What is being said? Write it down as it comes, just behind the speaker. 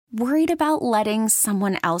Worried about letting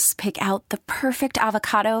someone else pick out the perfect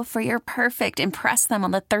avocado for your perfect impress them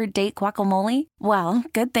on the third date guacamole? Well,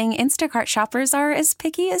 good thing Instacart shoppers are as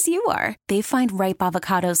picky as you are. They find ripe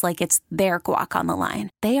avocados like it's their guac on the line.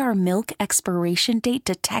 They are milk expiration date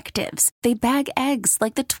detectives. They bag eggs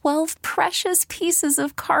like the 12 precious pieces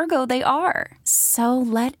of cargo they are. So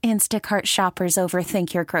let Instacart shoppers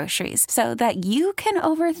overthink your groceries so that you can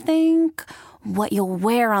overthink what you'll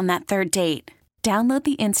wear on that third date. Download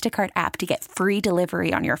the Instacart app to get free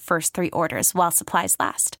delivery on your first 3 orders while supplies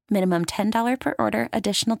last. Minimum $10 per order.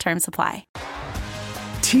 Additional terms apply.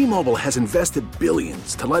 T-Mobile has invested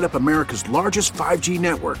billions to light up America's largest 5G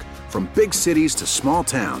network, from big cities to small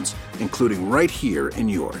towns, including right here in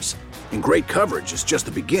yours. And great coverage is just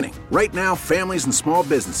the beginning. Right now, families and small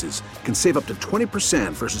businesses can save up to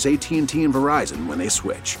 20% versus AT&T and Verizon when they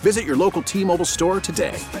switch. Visit your local T-Mobile store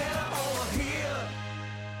today.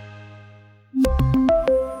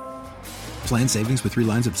 Plan savings with 3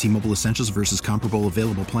 lines of T-Mobile Essentials versus comparable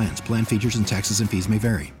available plans. Plan features and taxes and fees may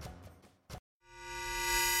vary.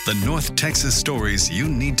 The North Texas stories you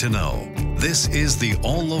need to know. This is the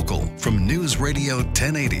All Local from News Radio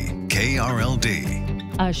 1080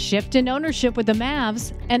 KRLD. A shift in ownership with the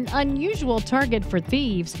Mavs, an unusual target for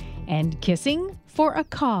thieves, and kissing for a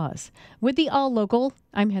cause. With the All Local,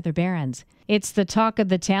 I'm Heather Behrens. It's the talk of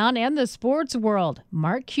the town and the sports world.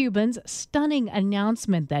 Mark Cuban's stunning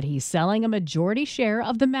announcement that he's selling a majority share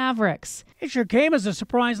of the Mavericks. It sure came as a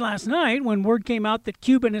surprise last night when word came out that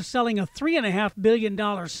Cuban is selling a $3.5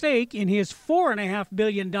 billion stake in his $4.5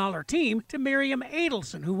 billion team to Miriam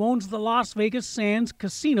Adelson, who owns the Las Vegas Sands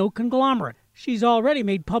casino conglomerate. She's already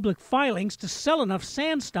made public filings to sell enough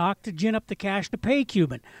sand stock to gin up the cash to pay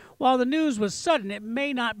Cuban. While the news was sudden, it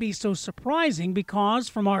may not be so surprising because,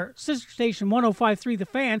 from our sister station 105.3 The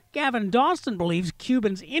Fan, Gavin Dawson believes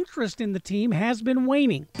Cuban's interest in the team has been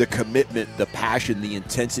waning. The commitment, the passion, the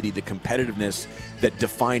intensity, the competitiveness that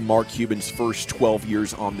defined Mark Cuban's first 12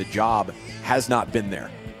 years on the job has not been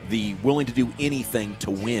there. The willing to do anything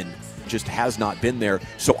to win just has not been there.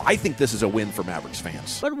 So I think this is a win for Mavericks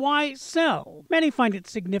fans. But why sell? Many find it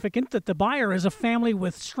significant that the buyer is a family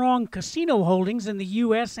with strong casino holdings in the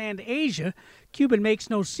U.S. and Asia. Cuban makes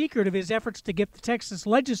no secret of his efforts to get the Texas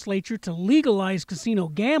legislature to legalize casino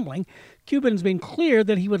gambling. Cuban's been clear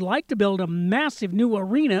that he would like to build a massive new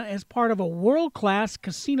arena as part of a world-class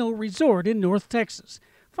casino resort in North Texas.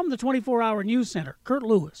 From the 24-Hour News Center, Kurt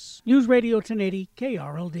Lewis, News Radio 1080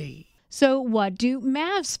 KRLD. So what do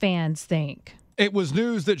Mavs fans think? It was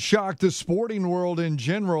news that shocked the sporting world in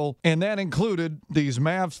general, and that included these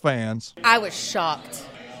Mavs fans. I was shocked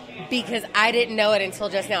because I didn't know it until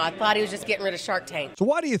just now. I thought he was just getting rid of Shark Tank. So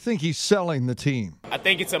why do you think he's selling the team? I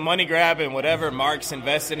think it's a money grab, and whatever Mark's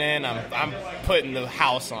invested in, I'm putting the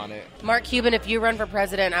house on it. Mark Cuban, if you run for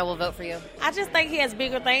president, I will vote for you. I just think he has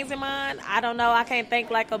bigger things in mind. I don't know. I can't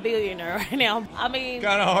think like a billionaire right now. I mean,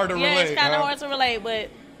 kind of hard to relate. Yeah, it's kind of hard to relate, but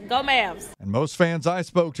go Mavs. And most fans I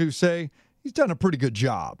spoke to say he's done a pretty good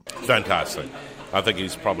job. Fantastic. I think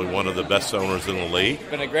he's probably one of the best owners in the league.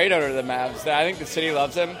 Been a great owner of the Mavs. I think the city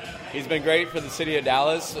loves him. He's been great for the city of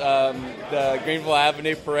Dallas. The Greenville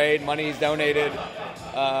Avenue Parade, money he's donated,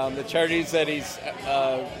 the charities that he's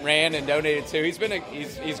ran and donated to.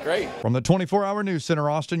 He's great. From the 24-Hour News Center,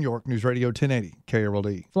 Austin, York, News Radio 1080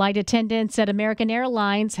 KRLD. Flight attendants at American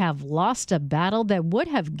Airlines have lost a battle that would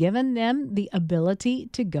have given them the ability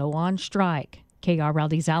to go on strike.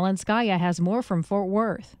 KRLD's Alan Skaya has more from Fort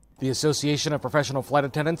Worth. The Association of Professional Flight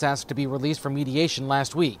Attendants asked to be released from mediation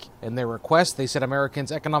last week. In their request, they said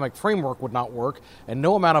Americans' economic framework would not work and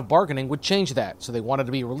no amount of bargaining would change that, so they wanted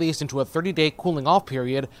to be released into a 30-day cooling-off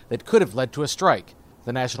period that could have led to a strike.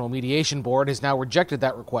 The National Mediation Board has now rejected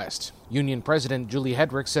that request. Union President Julie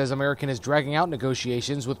Hedrick says American is dragging out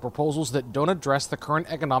negotiations with proposals that don't address the current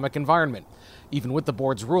economic environment. Even with the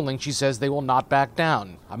board's ruling, she says they will not back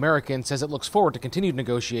down. American says it looks forward to continued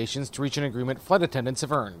negotiations to reach an agreement flight attendants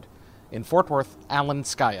have earned. In Fort Worth, Alan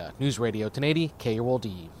Skaya, News Radio 1080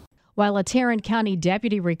 KRLD. While a Tarrant County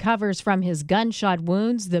deputy recovers from his gunshot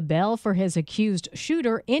wounds, the bail for his accused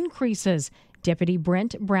shooter increases. Deputy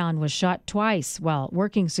Brent Brown was shot twice while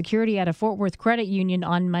working security at a Fort Worth credit union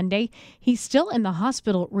on Monday. He's still in the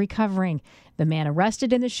hospital recovering. The man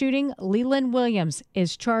arrested in the shooting, Leland Williams,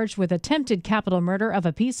 is charged with attempted capital murder of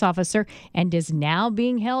a peace officer and is now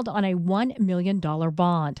being held on a $1 million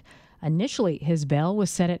bond. Initially, his bail was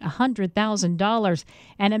set at $100,000,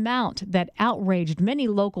 an amount that outraged many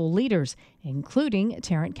local leaders, including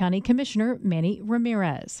Tarrant County Commissioner Manny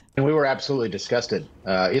Ramirez. And we were absolutely disgusted.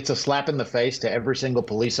 It's a slap in the face to every single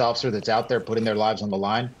police officer that's out there putting their lives on the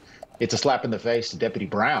line. It's a slap in the face to Deputy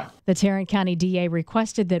Brown. The Tarrant County DA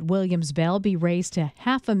requested that Williams' bail be raised to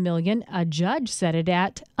 $500,000. A judge set it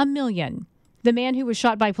at $1 million. The man who was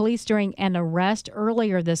shot by police during an arrest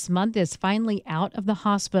earlier this month is finally out of the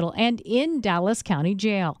hospital and in Dallas County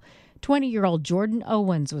Jail. 20-year-old Jordan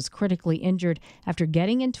Owens was critically injured after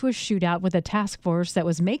getting into a shootout with a task force that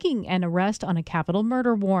was making an arrest on a capital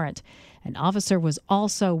murder warrant. An officer was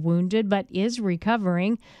also wounded but is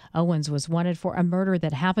recovering. Owens was wanted for a murder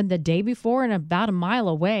that happened the day before and about a mile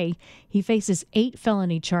away. He faces 8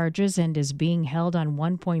 felony charges and is being held on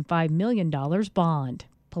 $1.5 million bond.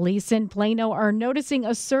 Police in Plano are noticing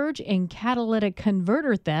a surge in catalytic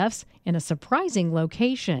converter thefts in a surprising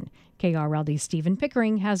location. KRLD's Stephen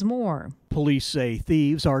Pickering has more. Police say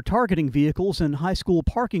thieves are targeting vehicles in high school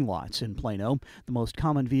parking lots in Plano. The most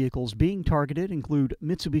common vehicles being targeted include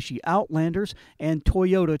Mitsubishi Outlanders and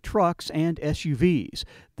Toyota trucks and SUVs.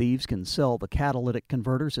 Thieves can sell the catalytic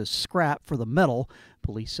converters as scrap for the metal.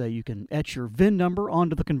 Police say you can etch your VIN number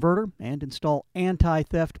onto the converter and install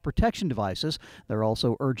anti-theft protection devices. They're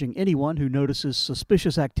also urging anyone who notices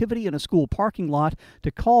suspicious activity in a school parking lot to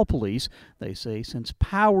call police. They say since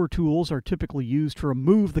power tools are typically used to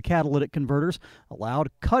remove the catalytic converters, a loud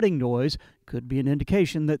cutting noise could be an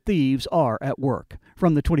indication that thieves are at work.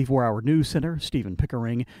 From the 24-Hour News Center, Stephen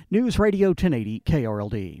Pickering, News Radio 1080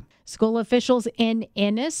 KRLD. School officials in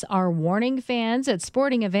Ennis are warning fans at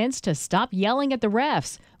sporting events to stop yelling at the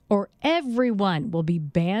refs, or everyone will be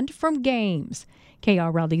banned from games.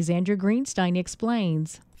 KRLD's Andrew Greenstein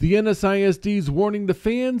explains. The Ennis ISD is warning the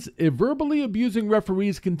fans, if verbally abusing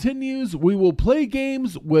referees continues, we will play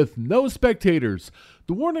games with no spectators.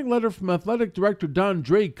 The warning letter from Athletic Director Don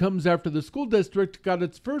Drake comes after the school district got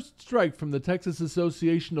its first strike from the Texas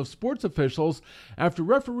Association of Sports Officials after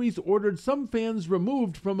referees ordered some fans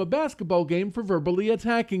removed from a basketball game for verbally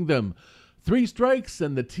attacking them. 3 strikes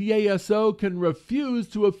and the TASO can refuse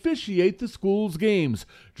to officiate the school's games.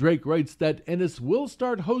 Drake writes that Ennis will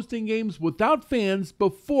start hosting games without fans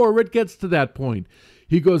before it gets to that point.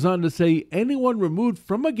 He goes on to say anyone removed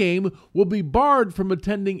from a game will be barred from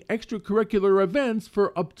attending extracurricular events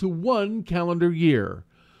for up to 1 calendar year.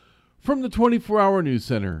 From the 24-Hour News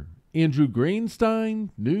Center, Andrew Greenstein,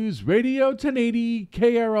 News Radio 1080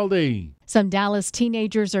 KRLD. Some Dallas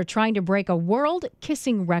teenagers are trying to break a world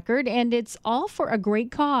kissing record, and it's all for a great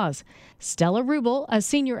cause. Stella Rubel, a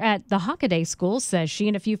senior at the Hockaday School, says she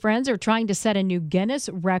and a few friends are trying to set a new Guinness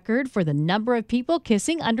record for the number of people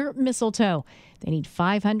kissing under mistletoe. They need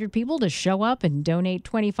 500 people to show up and donate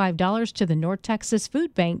 $25 to the North Texas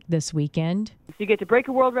Food Bank this weekend. So you get to break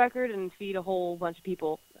a world record and feed a whole bunch of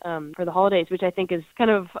people for the holidays, which I think is kind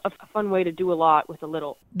of a fun way to do a lot with a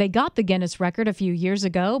little. They got the Guinness record a few years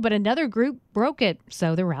ago, but another group broke it,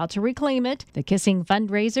 so they're out to reclaim it. The Kissing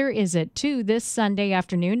fundraiser is at 2 this Sunday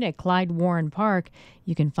afternoon at Clyde Warren Park.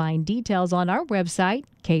 You can find details on our website,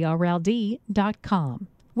 krld.com.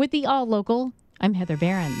 With the All Local, I'm Heather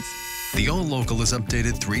Behrens. The All Local is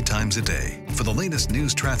updated 3 times a day. For the latest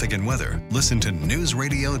news, traffic, and weather, listen to News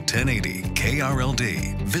Radio 1080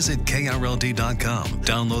 KRLD. Visit krld.com,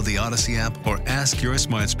 download the Odyssey app, or ask your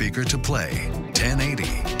smart speaker to play 1080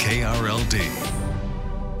 KRLD.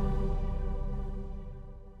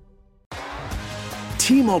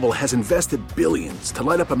 T-Mobile has invested billions to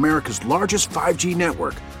light up America's largest 5G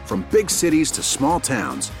network, from big cities to small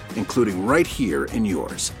towns, including right here in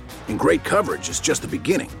yours. And great coverage is just the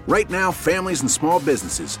beginning. Right now, families and small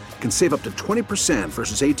businesses can save up to 20%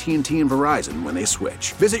 versus AT&T and Verizon when they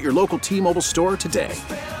switch. Visit your local T-Mobile store today.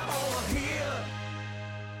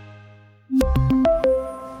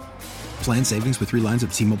 Plan savings with 3 lines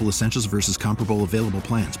of T-Mobile Essentials versus comparable available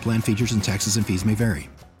plans. Plan features and taxes and fees may vary.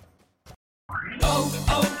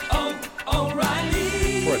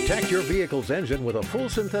 Protect your vehicle's engine with a full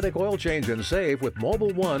synthetic oil change and save with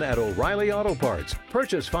Mobil 1 at O'Reilly Auto Parts.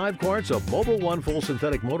 Purchase 5 quarts of Mobil 1 full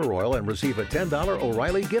synthetic motor oil and receive a $10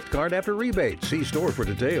 O'Reilly gift card after rebate. See store for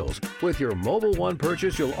details. With your Mobil 1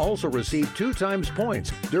 purchase, you'll also receive 2 times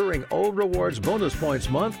points during O Rewards Bonus Points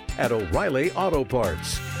Month at O'Reilly Auto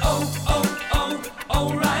Parts.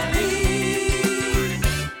 O'Reilly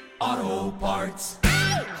Auto Parts.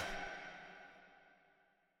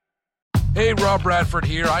 Hey, Rob Bradford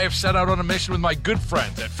here. I have set out on a mission with my good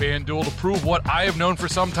friends at FanDuel to prove what I have known for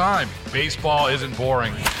some time. Baseball isn't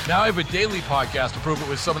boring. Now I have a daily podcast to prove it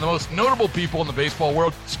with some of the most notable people in the baseball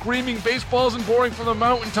world, screaming baseball isn't boring from the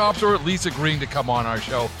mountaintops, or at least agreeing to come on our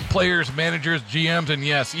show. Players, managers, GMs, and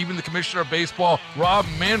yes, even the commissioner of baseball, Rob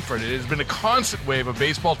Manfred. It has been a constant wave of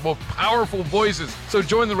baseball's most powerful voices. So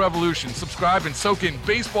join the revolution. Subscribe and soak in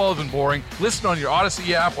Baseball Isn't Boring. Listen on your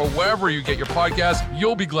Odyssey app or wherever you get your podcasts.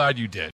 You'll be glad you did.